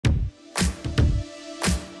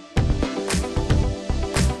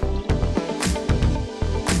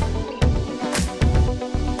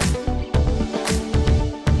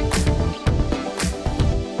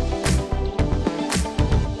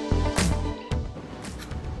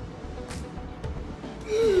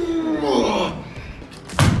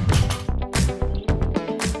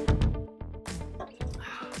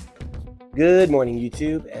Good morning,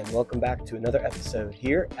 YouTube, and welcome back to another episode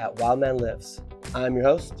here at WILDMAN Lifts. I'm your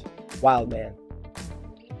host, WILDMAN.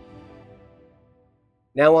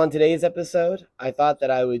 Now on today's episode, I thought that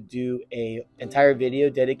I would do an entire video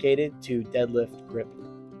dedicated to deadlift grip.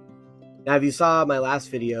 Now, if you saw my last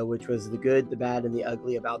video, which was the good, the bad, and the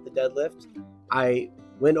ugly about the deadlift, I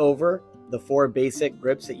went over the 4 basic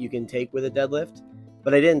grips that you can take with a deadlift,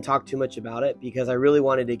 but I didn't talk too much about it because I really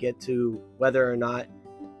wanted to get to whether or not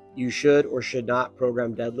you should or should not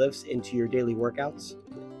program deadlifts into your daily workouts.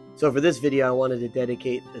 So for this video, I wanted to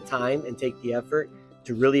dedicate the time and take the effort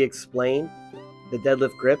to really explain the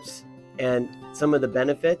deadlift grips and some of the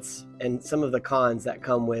benefits and some of the cons that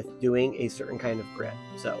come with doing a certain kind of grip.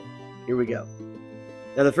 So here we go.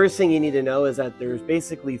 Now, the first thing you need to know is that there's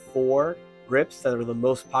basically 4 grips that are the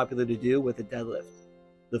most popular to do with a deadlift.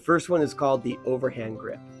 The first one is called the overhand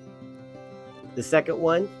grip. The second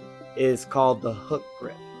one is called the hook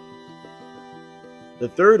grip. The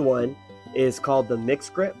third one is called the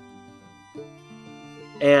mixed grip.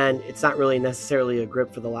 And it's not really necessarily a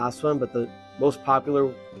grip for the last one, but the most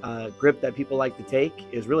popular grip that people like to take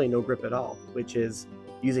is really no grip at all, which is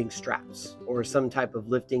using straps or some type of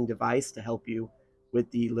lifting device to help you with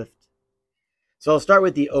the lift. So I'll start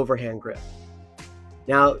with the overhand grip.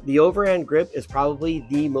 Now, the overhand grip is probably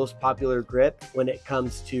the most popular grip when it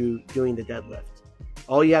comes to doing the deadlift.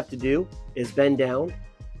 All you have to do is bend down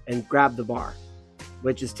and grab the bar,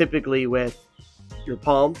 which is typically with your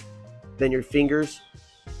palm, then your fingers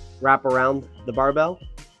wrap around the barbell,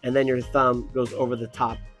 and then your thumb goes over the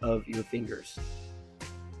top of your fingers.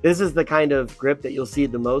 This is the kind of grip that you'll see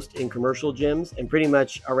the most in commercial gyms and pretty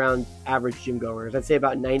much around average gym goers. I'd say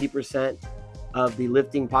about 90% of the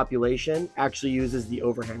lifting population actually uses the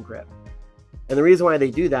overhand grip. And the reason why they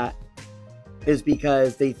do that is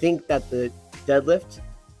because they think that the deadlift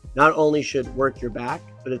not only should work your back,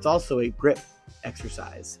 but it's also a grip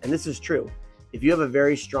exercise. And this is true. If you have a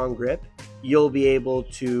very strong grip, you'll be able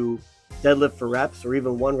to deadlift for reps or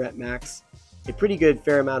even 1 rep max a pretty good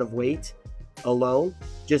fair amount of weight alone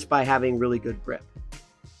just by having really good grip.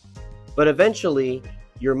 But eventually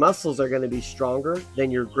your muscles are going to be stronger than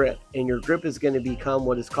your grip, and your grip is going to become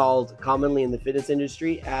what is called commonly in the fitness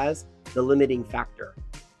industry as the limiting factor.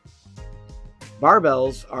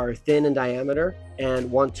 Barbells are thin in diameter and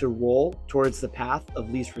want to roll towards the path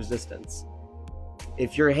of least resistance.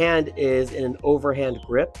 If your hand is in an overhand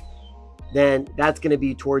grip, then that's going to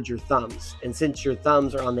be towards your thumbs. And since your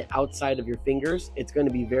thumbs are on the outside of your fingers, it's going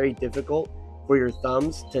to be very difficult for your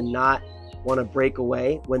thumbs to not want to break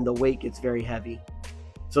away when the weight gets very heavy.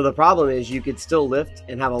 So the problem is you could still lift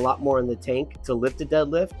and have a lot more in the tank to lift a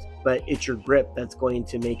deadlift, but it's your grip that's going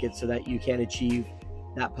to make it so that you can't achieve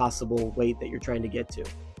that possible weight that you're trying to get to.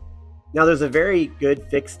 Now, there's a very good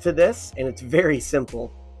fix to this, and it's very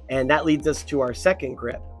simple. And that leads us to our second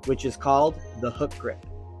grip, which is called the hook grip.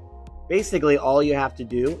 Basically, all you have to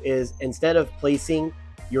do is, instead of placing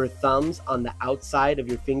your thumbs on the outside of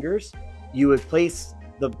your fingers, you would place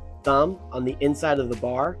the thumb on the inside of the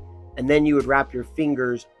bar, and then you would wrap your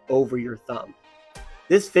fingers over your thumb.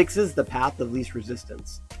 This fixes the path of least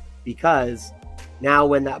resistance, because now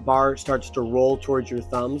when that bar starts to roll towards your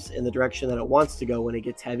thumbs in the direction that it wants to go when it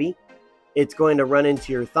gets heavy, it's going to run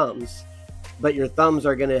into your thumbs. But your thumbs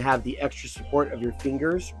are going to have the extra support of your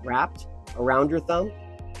fingers wrapped around your thumb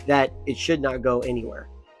that it should not go anywhere.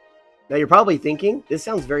 Now, you're probably thinking, this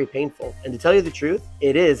sounds very painful. And to tell you the truth,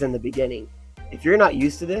 it is in the beginning. If you're not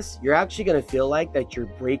used to this, you're actually going to feel like that you're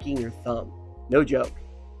breaking your thumb. No joke.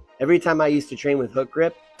 Every time I used to train with hook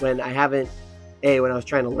grip, when I was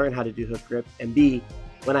trying to learn how to do hook grip, and B,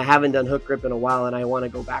 when I haven't done hook grip in a while and I want to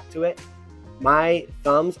go back to it, my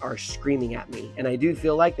thumbs are screaming at me, and I do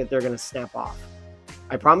feel like that they're going to snap off.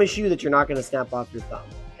 I promise you that you're not going to snap off your thumb.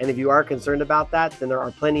 And if you are concerned about that, then there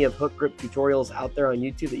are plenty of hook grip tutorials out there on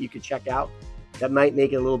YouTube that you could check out that might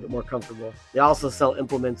make it a little bit more comfortable. They also sell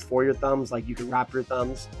implements for your thumbs, like you could wrap your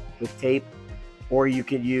thumbs with tape, or you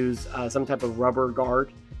could use some type of rubber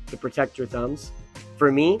guard to protect your thumbs.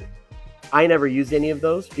 For me, I never used any of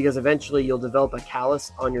those because eventually you'll develop a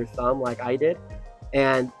callus on your thumb like I did,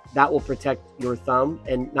 and that will protect your thumb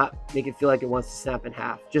and not make it feel like it wants to snap in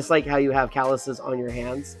half. Just like how you have calluses on your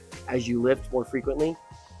hands as you lift more frequently,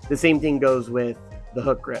 the same thing goes with the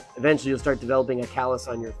hook grip. Eventually you'll start developing a callus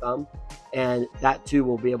on your thumb, and that too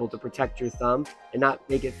will be able to protect your thumb and not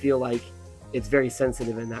make it feel like it's very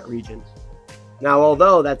sensitive in that region. Now,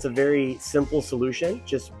 although that's a very simple solution,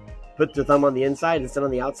 just put the thumb on the inside instead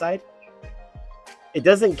on the outside, it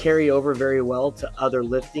doesn't carry over very well to other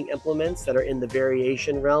lifting implements that are in the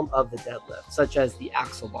variation realm of the deadlift, such as the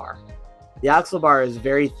axle bar. The axle bar is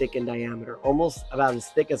very thick in diameter, almost about as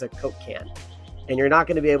thick as a Coke can. And you're not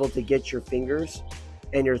going to be able to get your fingers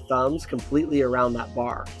and your thumbs completely around that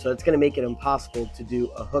bar. So it's going to make it impossible to do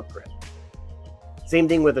a hook grip. Same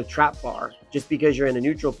thing with a trap bar. Just because you're in a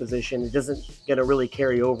neutral position, it doesn't going to really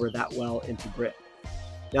carry over that well into grip.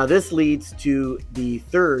 Now this leads to the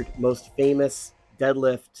third most famous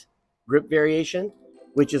deadlift grip variation,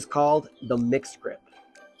 which is called the mixed grip.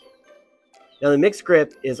 Now the mixed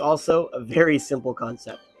grip is also a very simple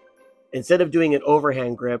concept. Instead of doing an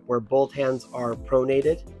overhand grip where both hands are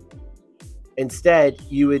pronated, instead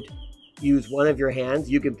you would use one of your hands.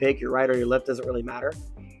 You can pick your right or your left, doesn't really matter.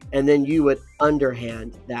 And then you would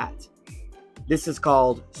underhand that. This is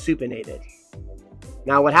called supinated.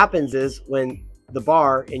 Now what happens is when the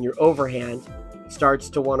bar in your overhand starts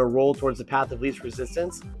to want to roll towards the path of least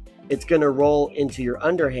resistance, it's going to roll into your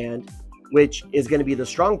underhand, which is going to be the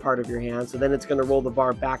strong part of your hand. So then it's going to roll the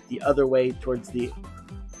bar back the other way towards the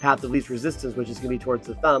path of least resistance, which is going to be towards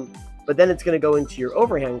the thumb. But then it's going to go into your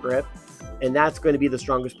overhand grip, and that's going to be the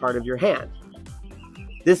strongest part of your hand.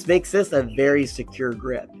 This makes this a very secure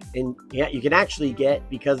grip. And yeah, you can actually get,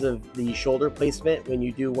 because of the shoulder placement, when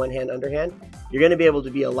you do one hand underhand, you're going to be able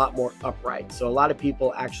to be a lot more upright. So a lot of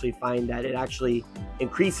people actually find that it actually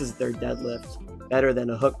increases their deadlift better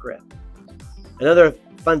than a hook grip. Another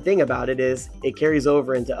fun thing about it is it carries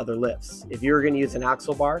over into other lifts. If you're going to use an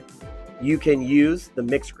axle bar, you can use the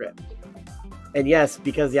mixed grip. And yes,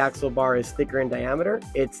 because the axle bar is thicker in diameter,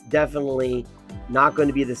 it's definitely not going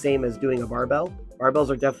to be the same as doing a barbell. Barbells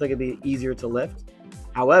are definitely going to be easier to lift.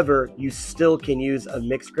 However, you still can use a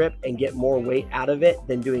mixed grip and get more weight out of it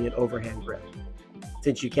than doing an overhand grip,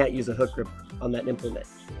 since you can't use a hook grip on that implement.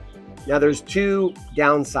 Now there's two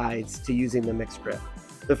downsides to using the mixed grip.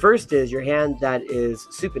 The first is your hand that is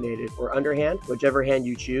supinated or underhand, whichever hand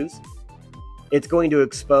you choose, it's going to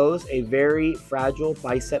expose a very fragile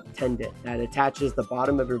bicep tendon that attaches the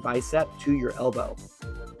bottom of your bicep to your elbow.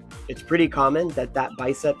 It's pretty common that that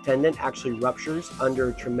bicep tendon actually ruptures under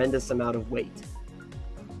a tremendous amount of weight.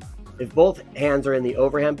 If both hands are in the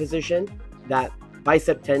overhand position, that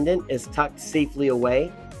bicep tendon is tucked safely away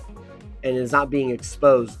and is not being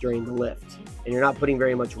exposed during the lift, and you're not putting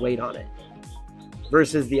very much weight on it.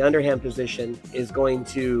 Versus the underhand position is going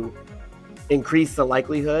to increase the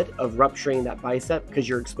likelihood of rupturing that bicep because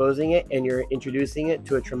you're exposing it and you're introducing it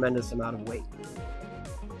to a tremendous amount of weight.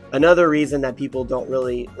 Another reason that people don't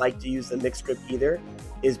really like to use the mixed grip either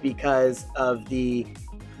is because of the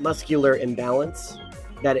muscular imbalance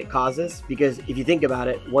that it causes. Because if you think about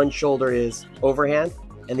it, one shoulder is overhand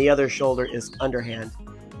and the other shoulder is underhand.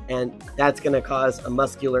 And that's going to cause a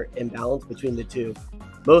muscular imbalance between the two.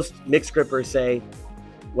 Most mixed grippers say,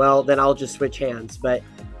 well, then I'll just switch hands. But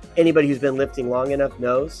anybody who's been lifting long enough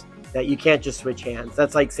knows that you can't just switch hands.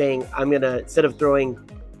 That's like saying, I'm going to, instead of throwing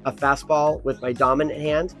a fastball with my dominant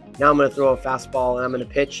hand, now I'm going to throw a fastball and I'm going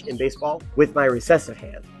to pitch in baseball with my recessive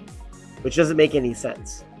hand, which doesn't make any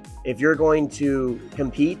sense. If you're going to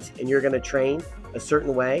compete and you're going to train a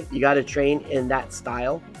certain way, you got to train in that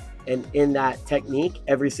style and in that technique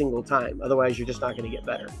every single time. Otherwise, you're just not going to get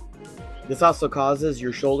better. This also causes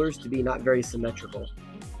your shoulders to be not very symmetrical.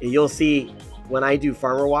 You'll see when I do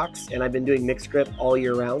farmer walks, and I've been doing mixed grip all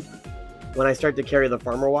year round, when I start to carry the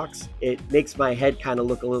farmer walks, it makes my head kind of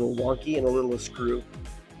look a little wonky and a little askew.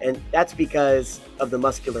 And that's because of the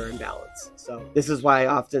muscular imbalance. So this is why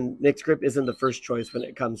often mixed grip isn't the first choice when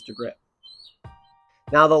it comes to grip.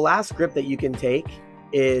 Now the last grip that you can take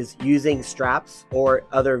is using straps or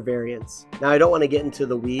other variants. Now I don't want to get into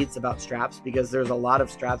the weeds about straps because there's a lot of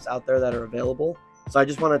straps out there that are available. So I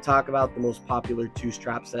just want to talk about the most popular two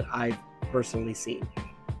straps that I've personally seen.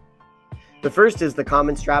 The first is the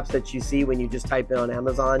common straps that you see when you just type in on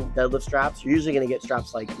Amazon deadlift straps. You're usually going to get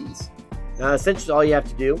straps like these. Now essentially all you have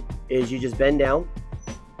to do is you just bend down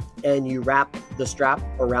and you wrap the strap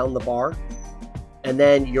around the bar, and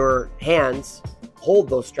then your hands hold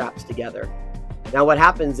those straps together. Now what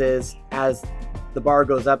happens is as the bar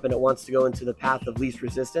goes up and it wants to go into the path of least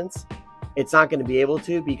resistance, it's not going to be able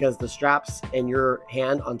to because the straps and your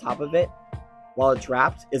hand on top of it, while it's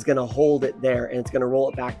wrapped, is going to hold it there and it's going to roll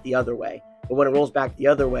it back the other way. But when it rolls back the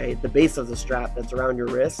other way, the base of the strap that's around your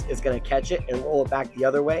wrist is going to catch it and roll it back the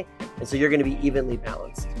other way. And so you're going to be evenly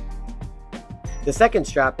balanced. The second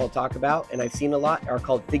strap I'll talk about, and I've seen a lot, are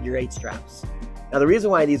called figure 8 straps. Now the reason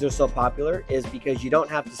why these are so popular is because you don't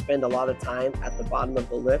have to spend a lot of time at the bottom of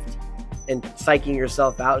the lift and psyching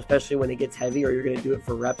yourself out, especially when it gets heavy or you're going to do it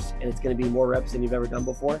for reps and it's going to be more reps than you've ever done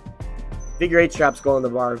before. Figure 8 straps go on the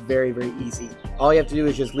bar very, very easy. All you have to do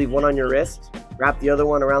is just leave one on your wrist, wrap the other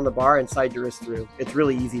one around the bar and slide your wrist through. It's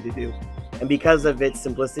really easy to do. And because of its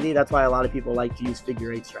simplicity, that's why a lot of people like to use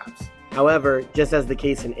figure 8 straps. However, just as the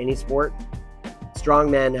case in any sport,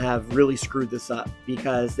 strongmen have really screwed this up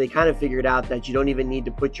because they kind of figured out that you don't even need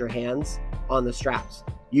to put your hands on the straps.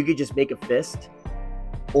 You could just make a fist,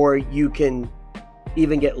 or you can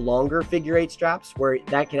even get longer figure 8 straps where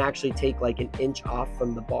that can actually take like an inch off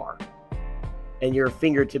from the bar, and your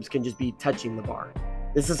fingertips can just be touching the bar.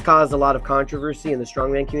 This has caused a lot of controversy in the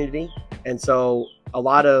strongman community, and so all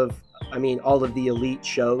of the elite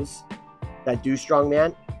shows that do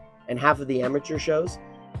strongman and half of the amateur shows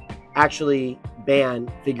actually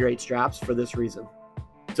ban figure 8 straps for this reason.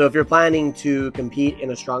 So if you're planning to compete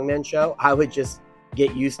in a strongman show, I would just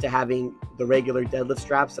get used to having the regular deadlift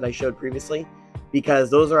straps that I showed previously, because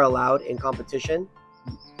those are allowed in competition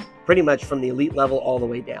pretty much from the elite level all the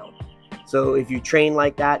way down. So if you train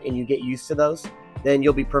like that and you get used to those, then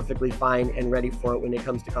you'll be perfectly fine and ready for it when it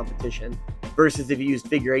comes to competition. Versus if you use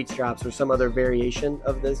figure 8 straps or some other variation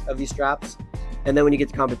of these straps, and then when you get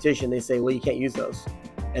to competition, they say, well, you can't use those.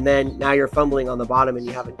 And then now you're fumbling on the bottom and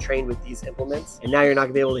you haven't trained with these implements. And now you're not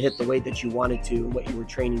gonna be able to hit the weight that you wanted to and what you were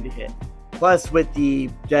training to hit. Plus, with the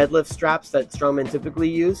deadlift straps that strongmen typically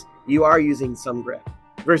use, you are using some grip.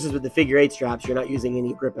 Versus with the figure 8 straps, you're not using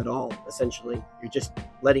any grip at all, essentially. You're just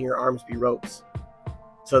letting your arms be ropes.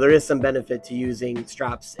 So there is some benefit to using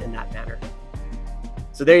straps in that manner.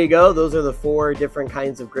 So there you go. Those are the 4 different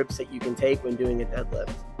kinds of grips that you can take when doing a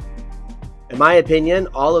deadlift. In my opinion,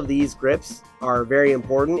 all of these grips are very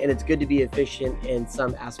important, and it's good to be efficient in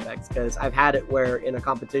some aspects, because I've had it where in a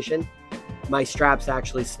competition, my straps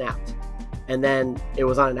actually snapped, and then it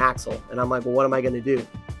was on an axle, and I'm like, well, what am I going to do?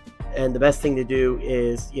 And the best thing to do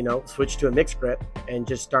is, switch to a mixed grip and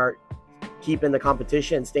just start keeping the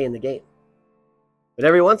competition and stay in the game. But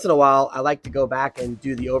every once in a while, I like to go back and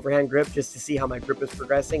do the overhand grip just to see how my grip is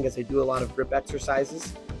progressing, as I do a lot of grip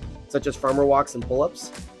exercises, such as farmer walks and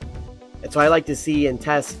pull-ups. And so I like to see and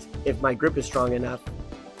test if my grip is strong enough.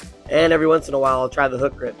 And every once in a while, I'll try the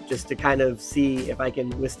hook grip just to kind of see if I can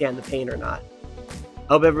withstand the pain or not.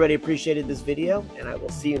 I hope everybody appreciated this video, and I will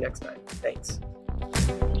see you next time. Thanks.